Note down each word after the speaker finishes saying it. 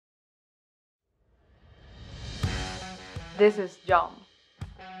This is John.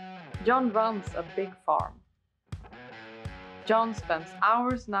 John runs a big farm. John spends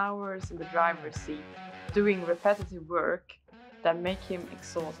hours and hours in the driver's seat doing repetitive work that make him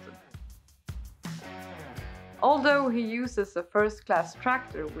exhausted. Although he uses a first-class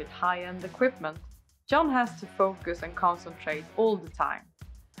tractor with high-end equipment, John has to focus and concentrate all the time.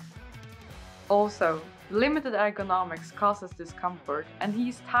 Also, limited ergonomics causes discomfort and he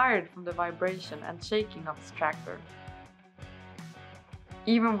is tired from the vibration and shaking of his tractor.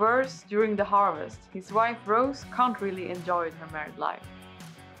 Even worse, during the harvest, his wife Rose can't really enjoy her married life.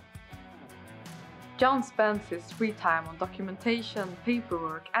 John spends his free time on documentation,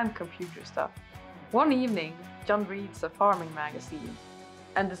 paperwork and computer stuff. One evening, John reads a farming magazine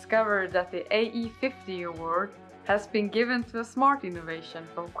and discovers that the AE50 award has been given to a smart innovation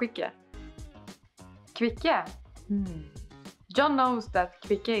from Quicke. Quicke? John knows that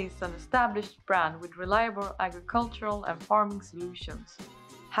Quicke is an established brand with reliable agricultural and farming solutions,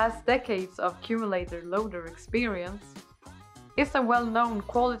 has decades of accumulated loader experience, is a well-known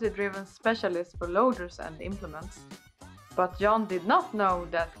quality-driven specialist for loaders and implements. But John did not know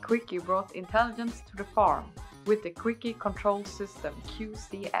that Quicke brought intelligence to the farm with the Quicke Control System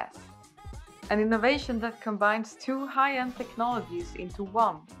QCS, an innovation that combines two high-end technologies into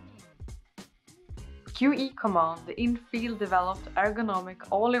one. QE Command, the in-field developed ergonomic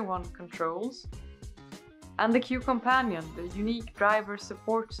all-in-one controls, and the Q Companion, the unique driver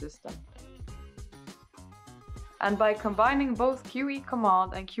support system. And by combining both QE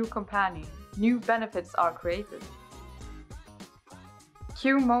Command and Q Companion, new benefits are created.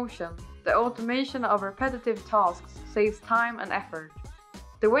 Q Motion, the automation of repetitive tasks, saves time and effort.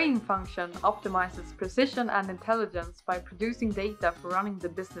 The weighing function optimizes precision and intelligence by producing data for running the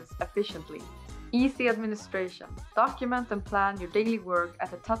business efficiently. Easy administration. Document and plan your daily work at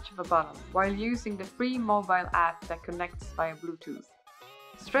the touch of a button while using the free mobile app that connects via Bluetooth.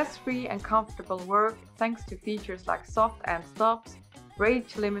 Stress-free and comfortable work thanks to features like soft end stops,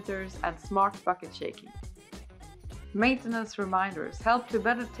 range limiters and smart bucket shaking. Maintenance reminders help to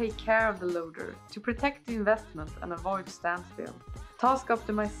better take care of the loader, to protect the investment and avoid standstill. Task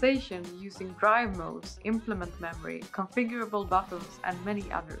optimization using drive modes, implement memory, configurable buttons and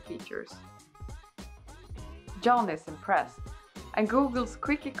many other features. John is impressed and Googles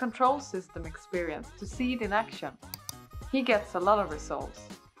Quicke Control System experience to see it in action. He gets a lot of results.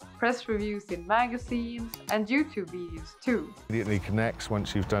 Press reviews in magazines and YouTube videos too. Immediately connects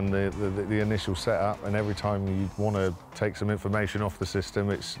once you've done the initial setup, and every time you want to take some information off the system,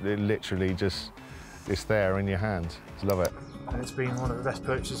 it literally just, it's there in your hand. Love it. And it's been one of the best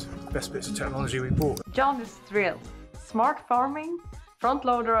purchases, best bits of technology we bought. John is thrilled. Smart farming, front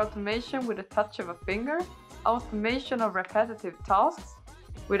loader automation with a touch of a finger, automation of repetitive tasks,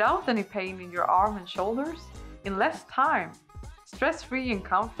 without any pain in your arm and shoulders, in less time, stress-free and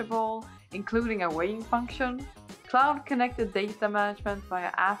comfortable, including a weighing function, cloud-connected data management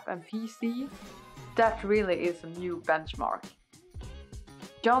via app and PC. That really is a new benchmark.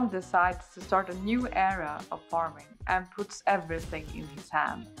 John decides to start a new era of farming and puts everything in his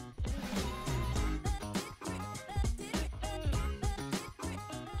hand.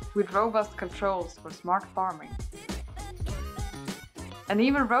 With robust controls for smart farming. And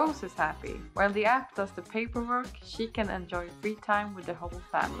even Rose is happy. While the app does the paperwork, she can enjoy free time with the whole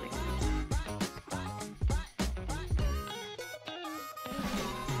family.